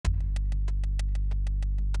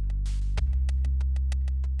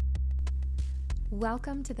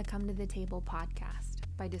Welcome to the Come to the Table podcast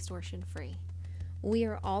by Distortion Free. We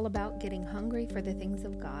are all about getting hungry for the things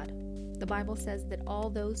of God. The Bible says that all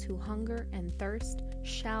those who hunger and thirst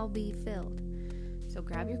shall be filled. So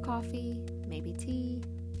grab your coffee, maybe tea,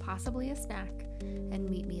 possibly a snack, and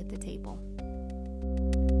meet me at the table.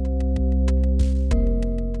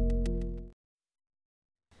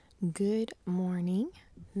 Good morning.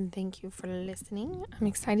 Thank you for listening. I'm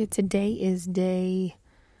excited. Today is day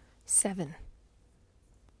 7.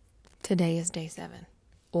 Today is day 7.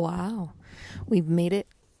 Wow. We've made it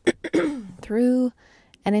through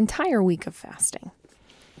an entire week of fasting.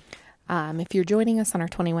 If you're joining us on our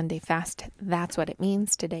 21-day fast, that's what it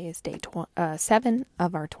means. Today is day 7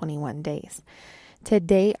 of our 21 days.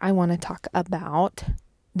 Today, I want to talk about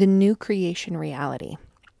the new creation reality.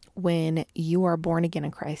 When you are born again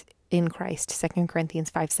in Christ, 2 Corinthians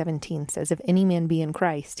 5:17 says, if any man be in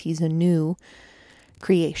Christ, he's a new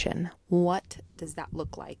creation. What does that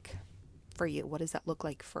look like for you? What does that look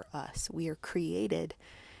like for us? We are created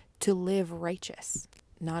to live righteous,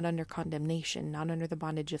 not under condemnation, not under the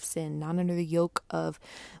bondage of sin, not under the yoke of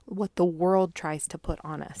what the world tries to put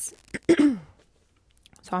on us. So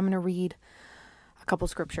I'm going to read a couple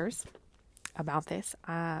scriptures about this.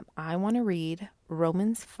 I want to read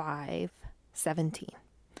Romans 5:17.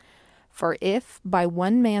 For if by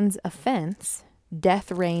one man's offense death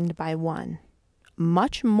reigned by one,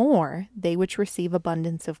 much more they which receive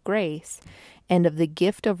abundance of grace and of the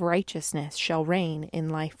gift of righteousness shall reign in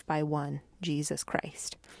life by one, Jesus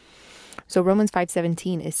Christ. So Romans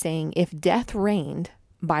 5:17 is saying if death reigned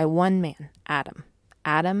by one man,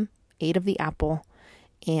 Adam ate of the apple,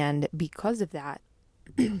 and because of that,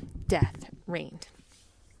 death reigned.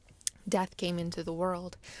 Death came into the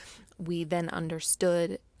world. We then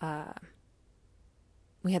understood,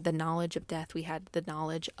 we had the knowledge of death. We had the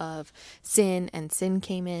knowledge of sin, and sin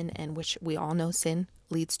came in, and which we all know sin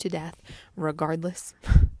leads to death regardless.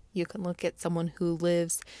 You can look at someone who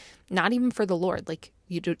lives not even for the Lord. Like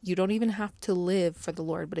you don't even have to live for the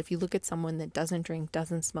Lord. But if you look at someone that doesn't drink,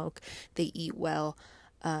 doesn't smoke, they eat well,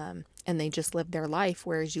 and they just live their life.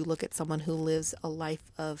 Whereas you look at someone who lives a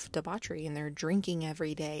life of debauchery and they're drinking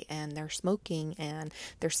every day and they're smoking and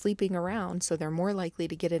they're sleeping around. So they're more likely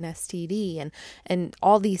to get an STD and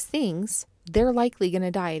all these things. They're likely going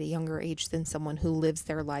to die at a younger age than someone who lives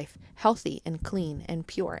their life healthy and clean and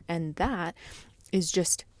pure. And that is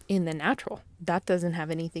just in the natural. That doesn't have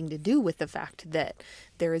anything to do with the fact that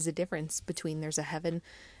there is a difference between there's a heaven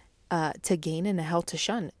to gain and a hell to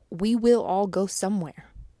shun. We will all go somewhere.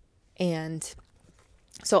 And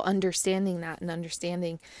so understanding that and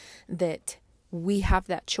understanding that we have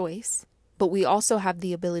that choice, but we also have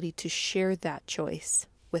the ability to share that choice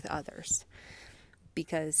with others.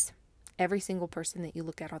 Because every single person that you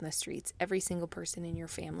look at on the streets, every single person in your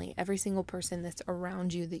family, every single person that's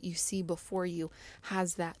around you that you see before you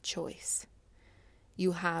has that choice.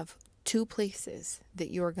 You have 2 places that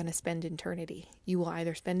you are going to spend eternity. You will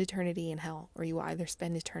either spend eternity in hell or you will either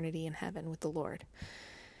spend eternity in heaven with the Lord.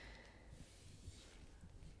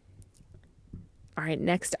 All right,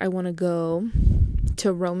 next I want to go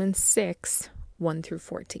to Romans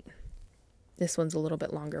 6:1-14. This one's a little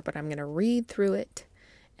bit longer, but I'm going to read through it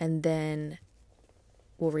and then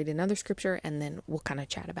we'll read another scripture and then we'll kind of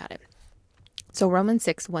chat about it. So Romans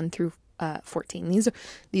 6:1-14.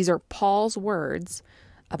 These are Paul's words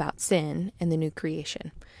about sin and the new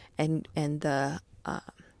creation and the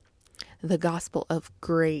gospel of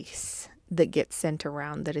grace that gets sent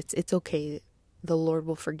around, that it's okay. The Lord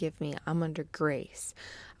will forgive me. I'm under grace.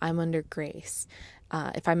 I'm under grace.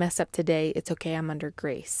 If I mess up today, it's okay. I'm under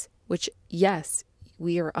grace. Which, yes,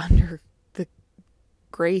 we are under the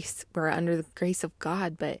grace. We're under the grace of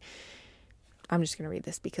God. But I'm just going to read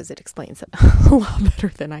this because it explains it a lot better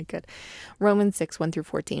than I could. Romans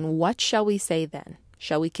 6:1-14. What shall we say then?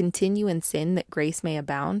 Shall we continue in sin that grace may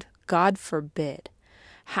abound? God forbid.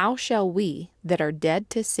 How shall we that are dead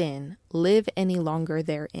to sin live any longer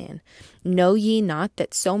therein? Know ye not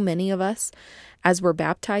that so many of us, as were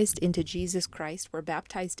baptized into Jesus Christ, were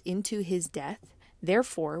baptized into his death?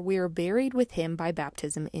 Therefore, we are buried with him by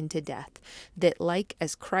baptism into death, that like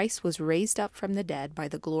as Christ was raised up from the dead by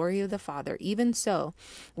the glory of the Father, even so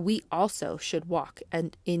we also should walk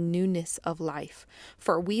in newness of life.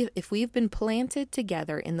 For if we have been planted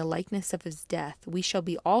together in the likeness of his death, we shall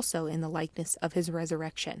be also in the likeness of his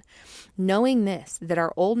resurrection. Knowing this, that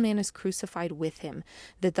our old man is crucified with him,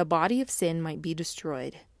 that the body of sin might be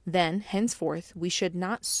destroyed. Then, henceforth, we should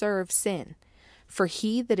not serve sin. For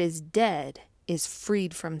he that is dead is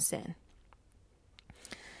freed from sin.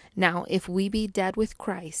 Now, if we be dead with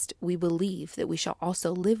Christ, we believe that we shall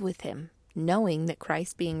also live with him, knowing that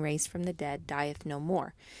Christ being raised from the dead dieth no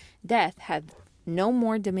more. Death hath no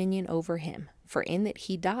more dominion over him. For in that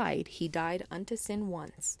he died unto sin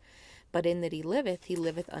once. But in that he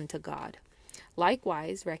liveth unto God.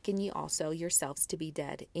 Likewise reckon ye also yourselves to be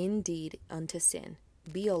dead, indeed unto sin.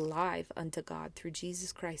 Be alive unto God through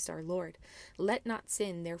Jesus Christ our Lord. Let not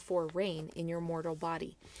sin therefore reign in your mortal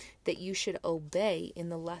body, that you should obey in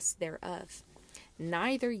the lusts thereof.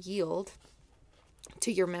 Neither yield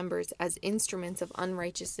to your members as instruments of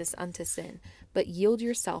unrighteousness unto sin, but yield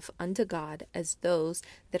yourself unto God as those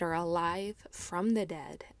that are alive from the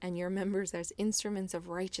dead, and your members as instruments of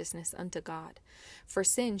righteousness unto God. For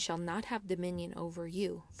sin shall not have dominion over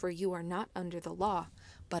you, for you are not under the law,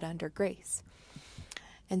 but under grace.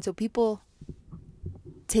 And so people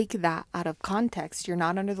take that out of context. You're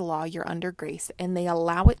not under the law, you're under grace, and they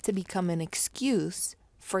allow it to become an excuse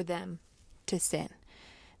for them to sin.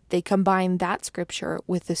 They combine that scripture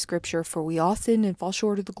with the scripture, for we all sin and fall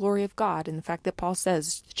short of the glory of God, and the fact that Paul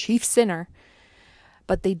says, the chief sinner,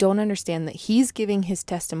 but they don't understand that he's giving his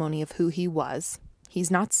testimony of who he was.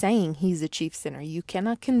 He's not saying he's a chief sinner. You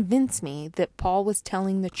cannot convince me that Paul was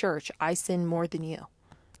telling the church, I sin more than you.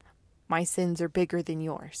 My sins are bigger than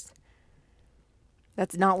yours.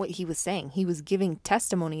 That's not what he was saying. He was giving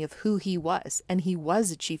testimony of who he was, and he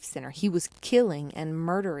was a chief sinner. He was killing and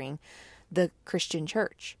murdering the Christian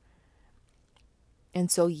church. And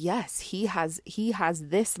so, yes, he has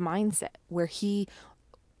this mindset where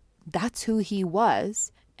that's who he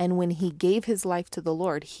was. And when he gave his life to the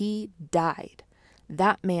Lord, he died.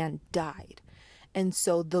 That man died. And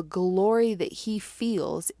so the glory that he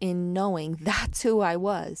feels in knowing that's who I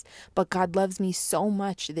was, but God loves me so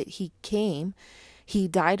much that he came, he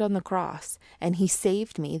died on the cross, and he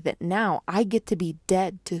saved me, that now I get to be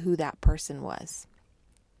dead to who that person was.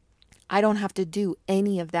 I don't have to do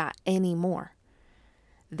any of that anymore.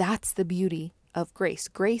 That's the beauty of grace.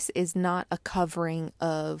 Grace is not a covering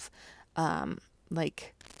of,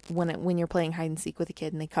 like when you're playing hide and seek with a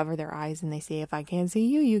kid and they cover their eyes and they say, if I can't see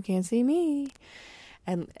you, you can't see me.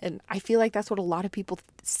 And I feel like that's what a lot of people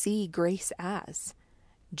see grace as.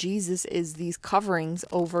 Jesus is these coverings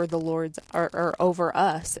over the Lord's, or over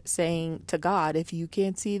us, saying to God, if you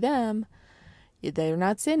can't see them, they're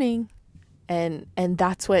not sinning. And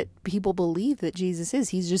that's what people believe that Jesus is.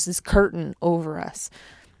 He's just this curtain over us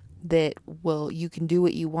that, well, you can do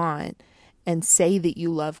what you want and say that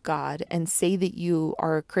you love God and say that you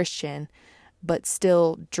are a Christian, but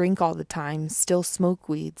still drink all the time, still smoke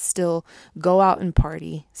weed, still go out and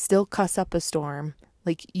party, still cuss up a storm.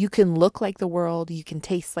 Like, you can look like the world, you can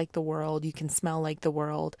taste like the world, you can smell like the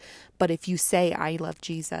world, but if you say, I love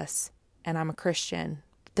Jesus and I'm a Christian,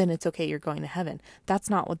 then it's okay, you're going to heaven.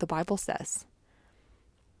 That's not what the Bible says.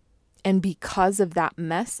 And because of that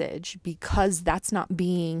message, because that's not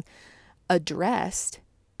being addressed,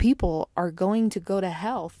 people are going to go to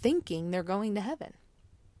hell thinking they're going to heaven.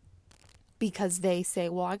 Because they say,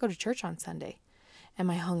 well, I go to church on Sunday. Am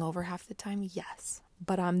I hungover half the time? Yes,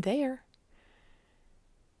 but I'm there.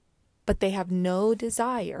 But they have no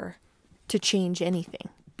desire to change anything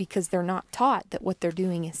because they're not taught that what they're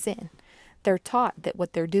doing is sin. They're taught that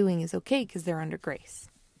what they're doing is okay because they're under grace.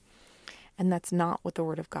 And that's not what the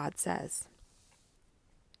Word of God says.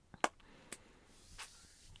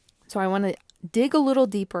 So I want to dig a little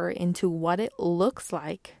deeper into what it looks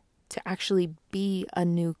like to actually be a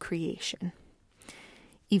new creation.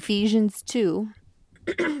 Ephesians 2,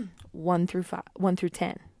 1 through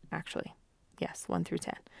 10, actually. Yes, 1 through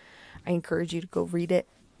 10. I encourage you to go read it,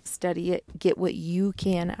 study it, get what you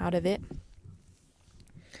can out of it.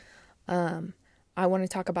 I want to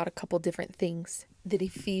talk about a couple different things that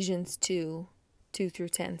Ephesians 2 through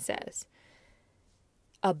 10 says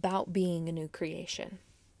about being a new creation.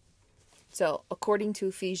 So, according to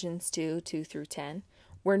Ephesians 2 through 10,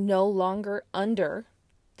 we're no longer under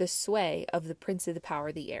the sway of the prince of the power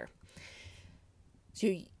of the air.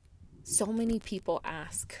 So many people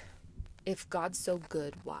ask, if God's so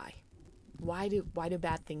good, why? Why do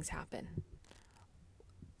bad things happen?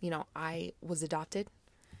 I was adopted.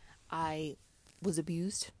 I was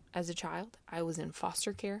abused as a child. I was in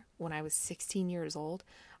foster care when I was 16 years old.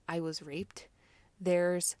 I was raped.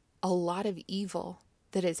 There's a lot of evil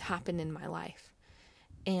that has happened in my life.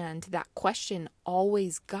 And that question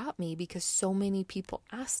always got me because so many people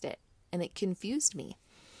asked it and it confused me.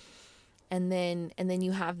 And then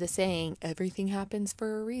you have the saying, everything happens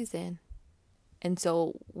for a reason. And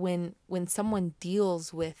so when someone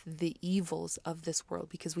deals with the evils of this world,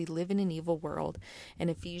 because we live in an evil world, and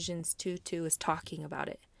Ephesians 2:2 is talking about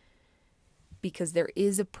it, because there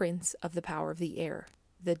is a prince of the power of the air.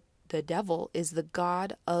 The devil is the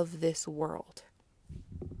god of this world.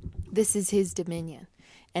 This is his dominion.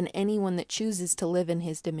 And anyone that chooses to live in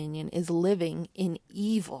his dominion is living in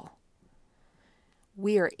evil.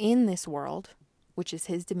 We are in this world, which is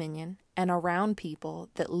his dominion, and around people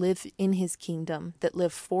that live in his kingdom, that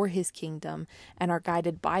live for his kingdom, and are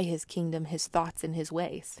guided by his kingdom, his thoughts and his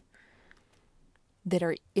ways, that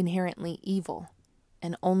are inherently evil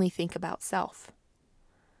and only think about self.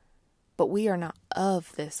 But we are not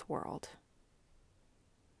of this world.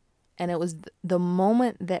 And it was the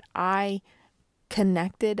moment that I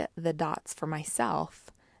connected the dots for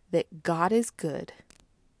myself that God is good,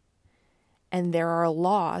 and there are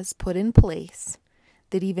laws put in place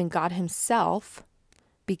that even God himself,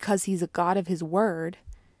 because he's a God of his word,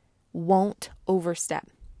 won't overstep.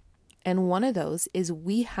 And one of those is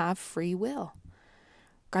we have free will.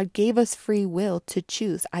 God gave us free will to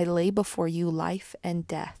choose. I lay before you life and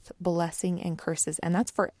death, blessing and curses. And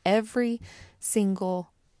that's for every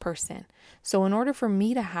single person. So in order for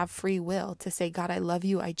me to have free will, to say, God, I love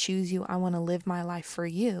you, I choose you, I want to live my life for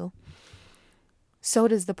you, so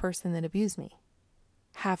does the person that abused me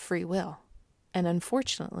have free will. And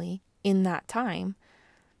unfortunately, in that time,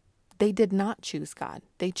 they did not choose God.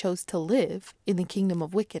 They chose to live in the kingdom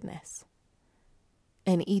of wickedness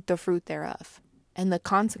and eat the fruit thereof. And the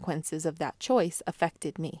consequences of that choice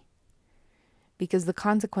affected me. Because the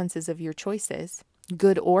consequences of your choices,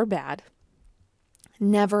 good or bad,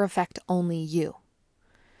 never affect only you.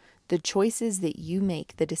 The choices that you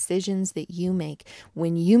make, the decisions that you make,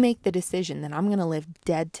 when you make the decision that I'm going to live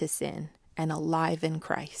dead to sin and alive in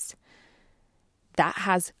Christ, that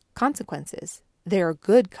has consequences. There are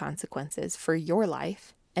good consequences for your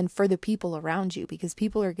life and for the people around you, because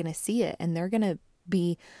people are going to see it and they're going to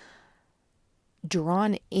be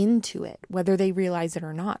drawn into it, whether they realize it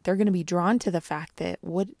or not. They're going to be drawn to the fact that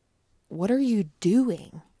what are you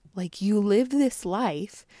doing? Like, you live this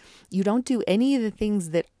life, you don't do any of the things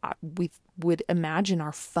that we would imagine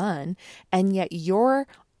are fun, and yet you're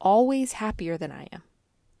always happier than I am.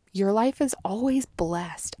 Your life is always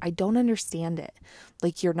blessed. I don't understand it.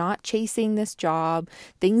 Like, you're not chasing this job.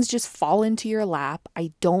 Things just fall into your lap.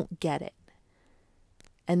 I don't get it.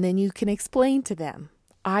 And then you can explain to them,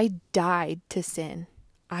 I died to sin.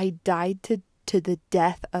 I died to the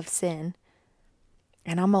death of sin.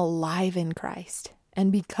 And I'm alive in Christ. And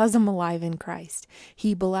because I'm alive in Christ,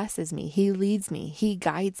 he blesses me. He leads me. He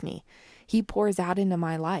guides me. He pours out into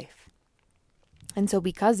my life. And so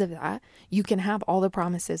because of that, you can have all the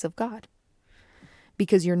promises of God,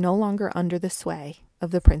 because you're no longer under the sway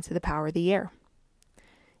of the prince of the power of the air.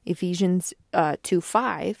 Ephesians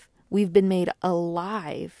 2:5, we've been made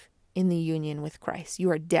alive in the union with Christ. You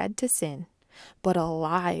are dead to sin, but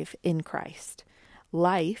alive in Christ.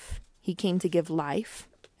 Life, he came to give life,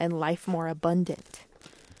 and life more abundant.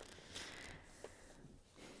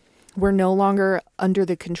 We're no longer under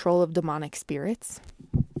the control of demonic spirits.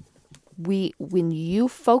 When you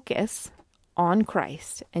focus on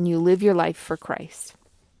Christ and you live your life for Christ,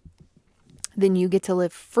 then you get to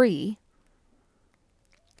live free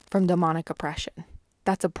from demonic oppression.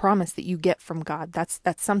 That's a promise that you get from God. That's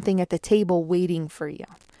something at the table waiting for you,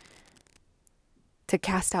 to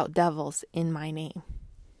cast out devils in my name.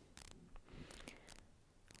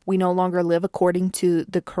 We no longer live according to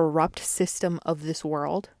the corrupt system of this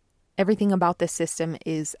world. Everything about this system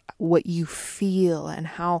is what you feel and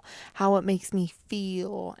how it makes me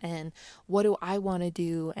feel, and what do I want to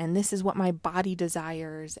do, and this is what my body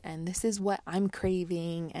desires, and this is what I'm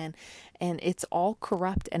craving, and it's all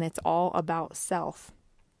corrupt, and it's all about self.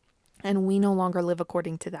 And we no longer live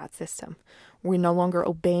according to that system. We're no longer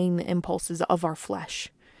obeying the impulses of our flesh.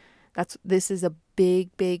 This is a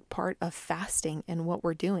big part of fasting, and what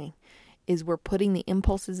we're doing is we're putting the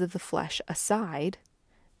impulses of the flesh aside,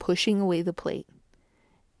 pushing away the plate,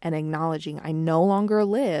 and acknowledging I no longer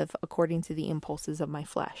live according to the impulses of my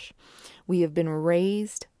flesh. We have been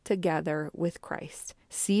raised together with Christ,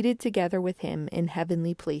 seated together with him in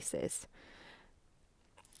heavenly places.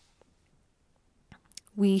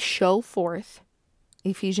 We show forth,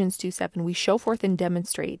 Ephesians 2:7, we show forth and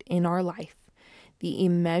demonstrate in our life the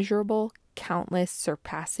immeasurable, countless,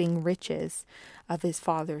 surpassing riches of his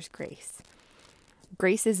Father's grace.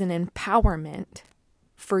 Grace is an empowerment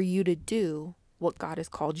for you to do what God has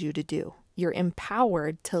called you to do. You're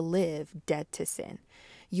empowered to live dead to sin.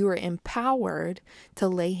 You are empowered to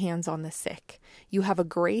lay hands on the sick. You have a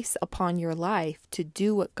grace upon your life to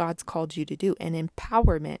do what God's called you to do, an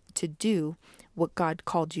empowerment to do what God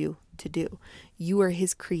called you to do. You are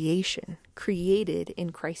his creation, created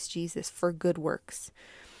in Christ Jesus for good works.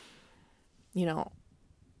 You know,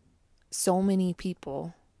 so many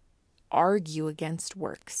people argue against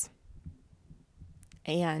works.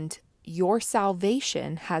 And your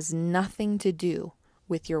salvation has nothing to do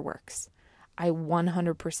with your works. I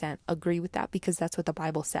 100% agree with that because that's what the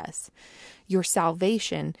Bible says. Your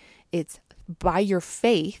salvation, it's by your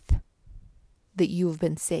faith that you have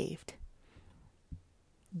been saved.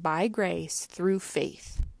 By grace through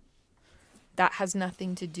faith. That has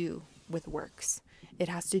nothing to do with works. It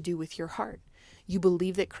has to do with your heart. You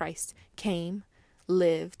believe that Christ came,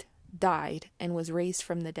 lived, died, and was raised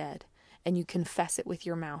from the dead, and you confess it with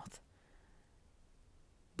your mouth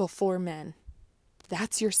before men.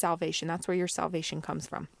 That's your salvation. That's where your salvation comes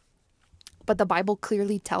from. But the Bible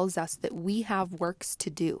clearly tells us that we have works to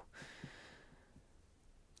do.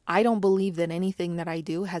 I don't believe that anything that I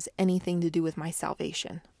do has anything to do with my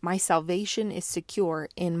salvation. My salvation is secure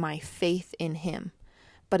in my faith in Him.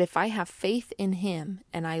 But if I have faith in Him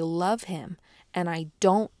and I love Him and I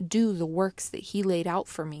don't do the works that He laid out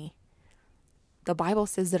for me, the Bible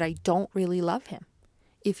says that I don't really love Him.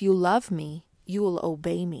 If you love me, you will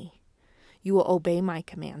obey me. You will obey my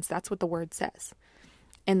commands. That's what the word says.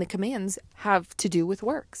 And the commands have to do with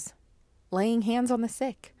works. Laying hands on the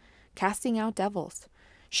sick, casting out devils,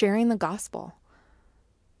 sharing the gospel.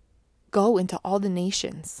 Go into all the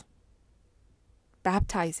nations,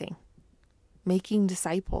 baptizing, making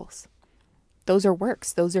disciples. Those are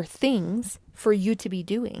works. Those are things for you to be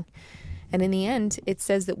doing. And in the end, it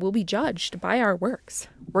says that we'll be judged by our works.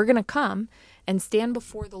 We're going to come and stand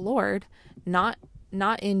before the Lord, not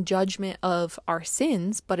in judgment of our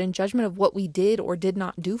sins, but in judgment of what we did or did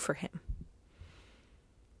not do for Him.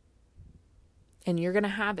 And you're going to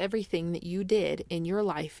have everything that you did in your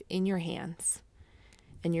life in your hands.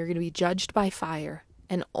 And you're going to be judged by fire.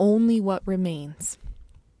 And only what remains.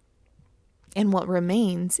 And what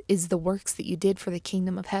remains is the works that you did for the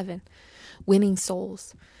kingdom of heaven. Winning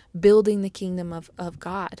souls. Building the kingdom of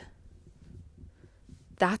God.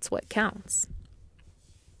 That's what counts.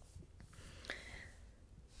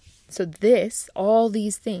 So all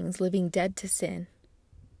these things, living dead to sin,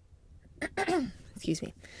 excuse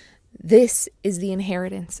me, this is the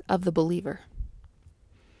inheritance of the believer.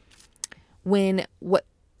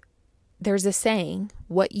 There's a saying,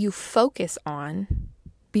 what you focus on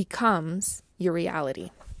becomes your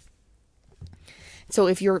reality. So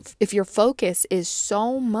if your focus is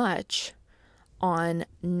so much on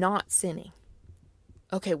not sinning,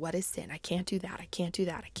 okay, what is sin? I can't do that. I can't do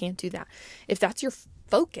that. I can't do that. If that's your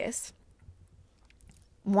focus,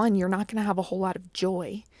 one, you're not going to have a whole lot of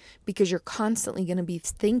joy because you're constantly going to be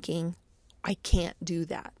thinking, I can't do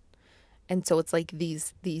that. And so it's like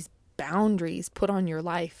these boundaries put on your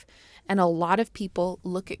life. And a lot of people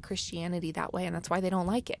look at Christianity that way, and that's why they don't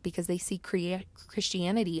like it, because they see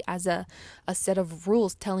Christianity as a set of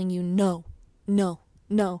rules telling you no, no,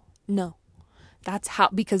 no, no. That's how,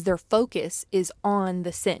 because their focus is on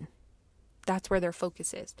the sin. That's where their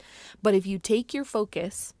focus is. But if you take your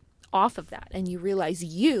focus off of that and you realize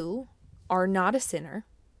you are not a sinner,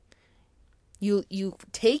 you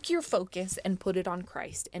take your focus and put it on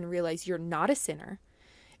Christ and realize you're not a sinner.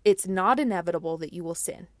 It's not inevitable that you will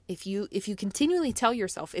sin. If you continually tell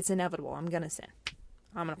yourself it's inevitable, I'm going to sin.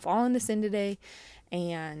 I'm going to fall into sin today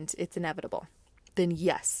and it's inevitable. Then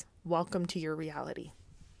yes, welcome to your reality.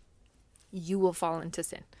 You will fall into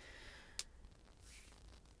sin.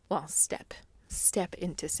 Well, step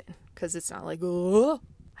into sin, because it's not like, oh,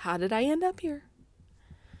 how did I end up here?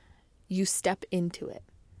 You step into it.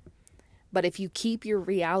 But if you keep your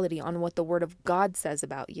reality on what the Word of God says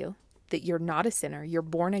about you, that you're not a sinner, you're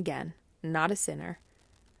born again, not a sinner,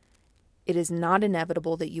 it is not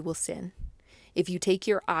inevitable that you will sin. If you take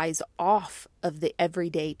your eyes off of the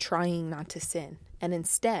everyday trying not to sin and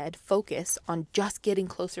instead focus on just getting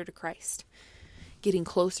closer to Christ,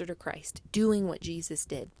 doing what Jesus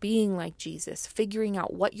did, being like Jesus, figuring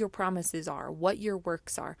out what your promises are, what your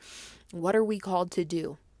works are, what are we called to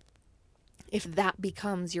do. If that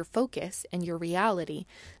becomes your focus and your reality,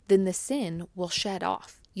 then the sin will shed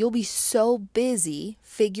off. You'll be so busy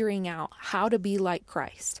figuring out how to be like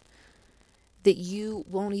Christ that you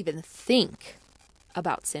won't even think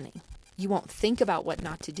about sinning. You won't think about what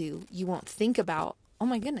not to do. You won't think about, oh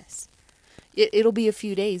my goodness. It'll be a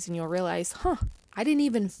few days and you'll realize, I didn't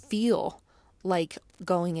even feel like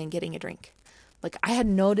going and getting a drink. Like I had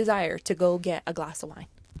no desire to go get a glass of wine.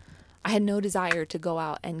 I had no desire to go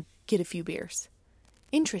out and get a few beers.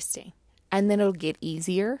 Interesting. And then it'll get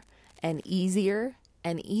easier and easier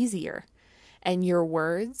and easier. And your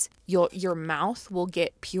words, your mouth will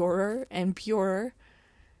get purer and purer.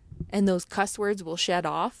 And those cuss words will shed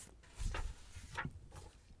off.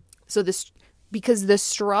 So because the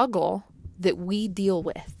struggle that we deal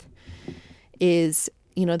with is,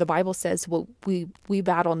 the Bible says, well, we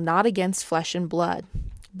battle not against flesh and blood,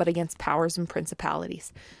 but against powers and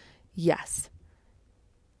principalities. Yes.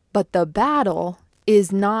 But the battle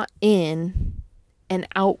is not in an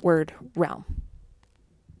outward realm.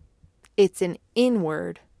 It's an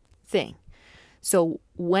inward thing. So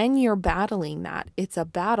when you're battling that, it's a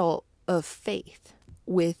battle of faith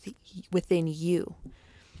within you.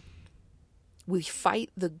 We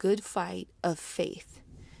fight the good fight of faith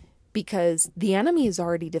because the enemy is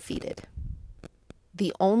already defeated.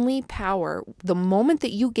 The only power, the moment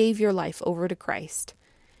that you gave your life over to Christ,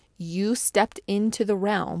 you stepped into the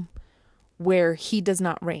realm where he does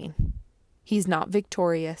not reign. He's not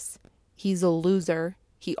victorious. He's a loser.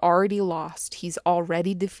 He already lost. He's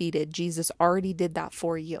already defeated. Jesus already did that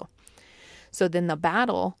for you. So then the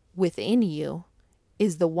battle within you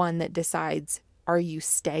is the one that decides, are you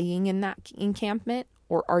staying in that encampment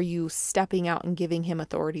or are you stepping out and giving him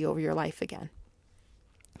authority over your life again?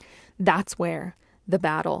 That's where the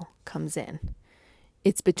battle comes in.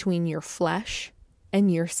 It's between your flesh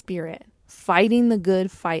and your spirit, fighting the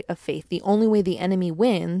good fight of faith. The only way the enemy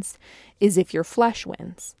wins is if your flesh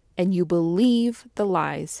wins and you believe the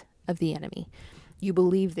lies of the enemy. You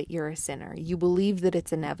believe that you're a sinner. You believe that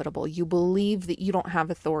it's inevitable. You believe that you don't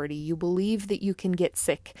have authority. You believe that you can get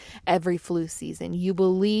sick every flu season. You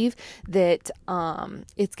believe that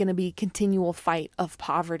it's going to be a continual fight of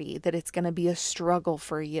poverty, that it's going to be a struggle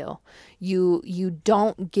for you. You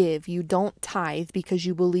don't give, you don't tithe because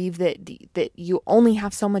you believe that you only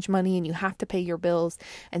have so much money and you have to pay your bills.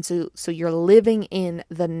 And so you're living in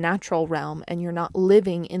the natural realm and you're not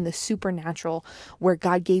living in the supernatural where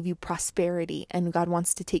God gave you prosperity and God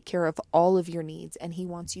wants to take care of all of your needs and he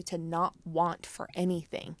wants you to not want for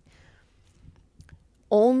anything.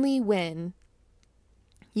 Only when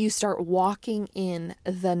you start walking in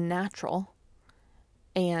the natural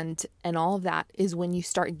and all of that is when you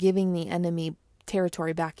start giving the enemy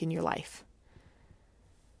territory back in your life.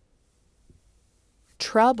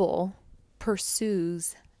 Trouble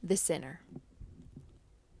pursues the sinner.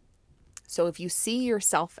 So if you see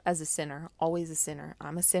yourself as a sinner, always a sinner,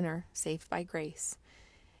 I'm a sinner, saved by grace.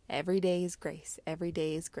 Every day is grace. Every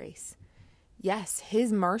day is grace. Yes,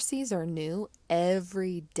 his mercies are new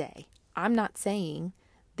every day. I'm not saying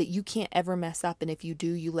that you can't ever mess up, and if you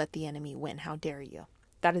do, you let the enemy win. How dare you?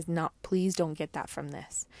 That is not, please don't get that from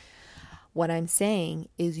this. What I'm saying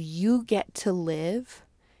is you get to live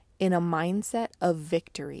in a mindset of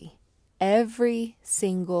victory every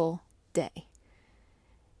single day.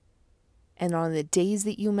 And on the days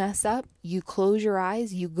that you mess up, you close your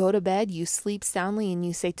eyes, you go to bed, you sleep soundly, and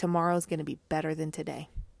you say tomorrow's going to be better than today.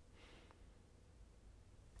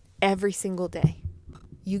 Every single day,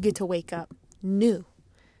 you get to wake up new.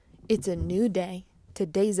 It's a new day.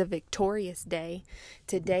 Today's a victorious day.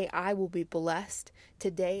 Today I will be blessed.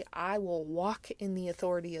 Today I will walk in the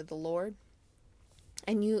authority of the Lord.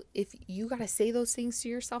 And if you got to say those things to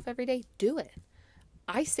yourself every day, do it.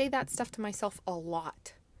 I say that stuff to myself a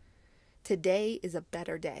lot. Today is a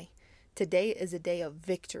better day. Today is a day of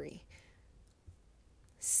victory.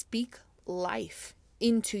 Speak life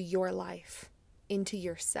into your life, into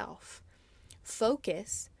yourself.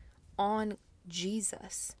 Focus on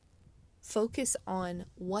Jesus. Focus on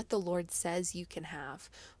what the Lord says you can have.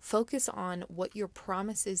 Focus on what your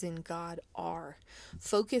promises in God are.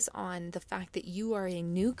 Focus on the fact that you are a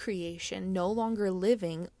new creation, no longer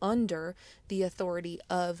living under the authority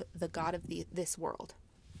of the God of this world.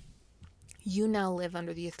 You now live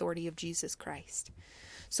under the authority of Jesus Christ.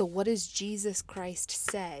 So what does Jesus Christ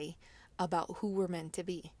say about who we're meant to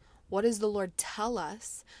be? What does the Lord tell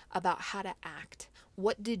us about how to act?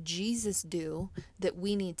 What did Jesus do that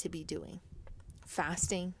we need to be doing?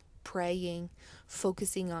 Fasting, praying,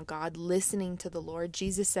 focusing on God, listening to the Lord.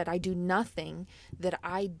 Jesus said, I do nothing that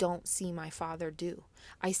I don't see my Father do.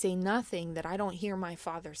 I say nothing that I don't hear my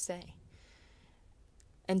Father say.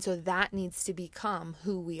 And so that needs to become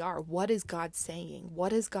who we are. What is God saying? What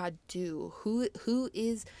does God do? Who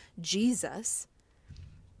is Jesus?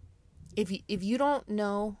 If you don't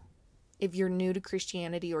know, if you're new to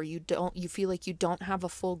Christianity or you feel like you don't have a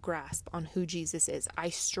full grasp on who Jesus is, I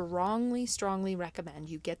strongly, strongly recommend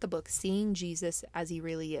you get the book Seeing Jesus as He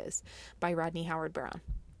Really Is by Rodney Howard-Browne.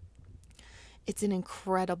 It's an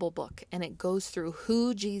incredible book and it goes through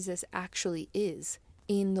who Jesus actually is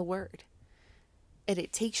in the Word. And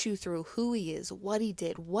it takes you through who He is, what He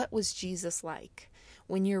did, what was Jesus like.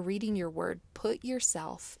 When you're reading your Word, put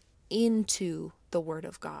yourself into the Word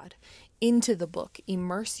of God, into the book.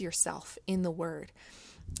 Immerse yourself in the Word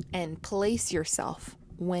and place yourself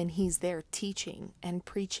when He's there teaching and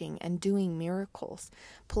preaching and doing miracles.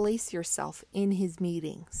 Place yourself in His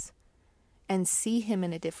meetings and see Him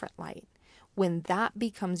in a different light. when that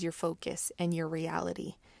becomes your focus and your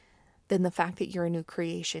reality, then the fact that you're a new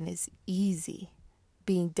creation is easy.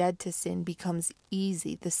 Being dead to sin becomes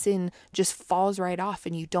easy. The sin just falls right off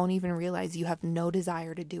and you don't even realize you have no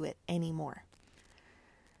desire to do it anymore.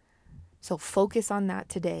 So focus on that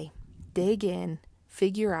today. Dig in,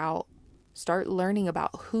 figure out, start learning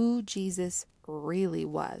about who Jesus really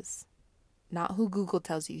was. Not who Google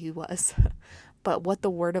tells you he was, but what the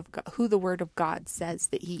Word of God, who the Word of God says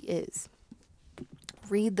that he is.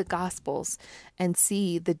 Read the Gospels and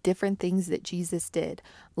see the different things that Jesus did.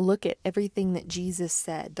 Look at everything that Jesus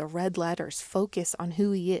said, the red letters. Focus on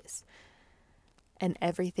who he is, and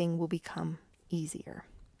everything will become easier.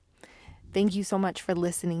 Thank you so much for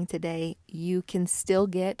listening today. You can still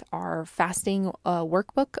get our fasting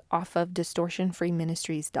workbook off of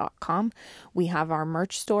distortionfreeministries.com. We have our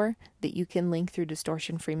merch store that you can link through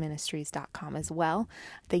distortionfreeministries.com as well.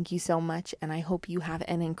 Thank you so much, and I hope you have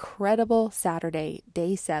an incredible Saturday,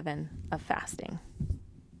 day 7 of fasting.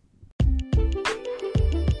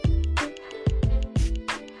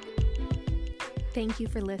 Thank you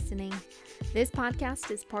for listening. This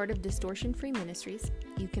podcast is part of Distortion Free Ministries.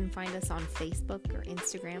 You can find us on Facebook or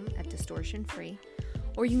Instagram at Distortion Free,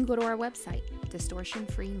 or you can go to our website,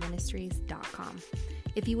 distortionfreeministries.com.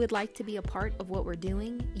 If you would like to be a part of what we're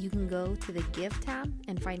doing, you can go to the Give tab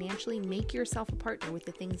and financially make yourself a partner with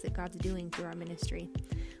the things that God's doing through our ministry.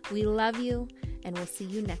 We love you, and we'll see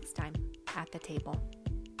you next time at the table.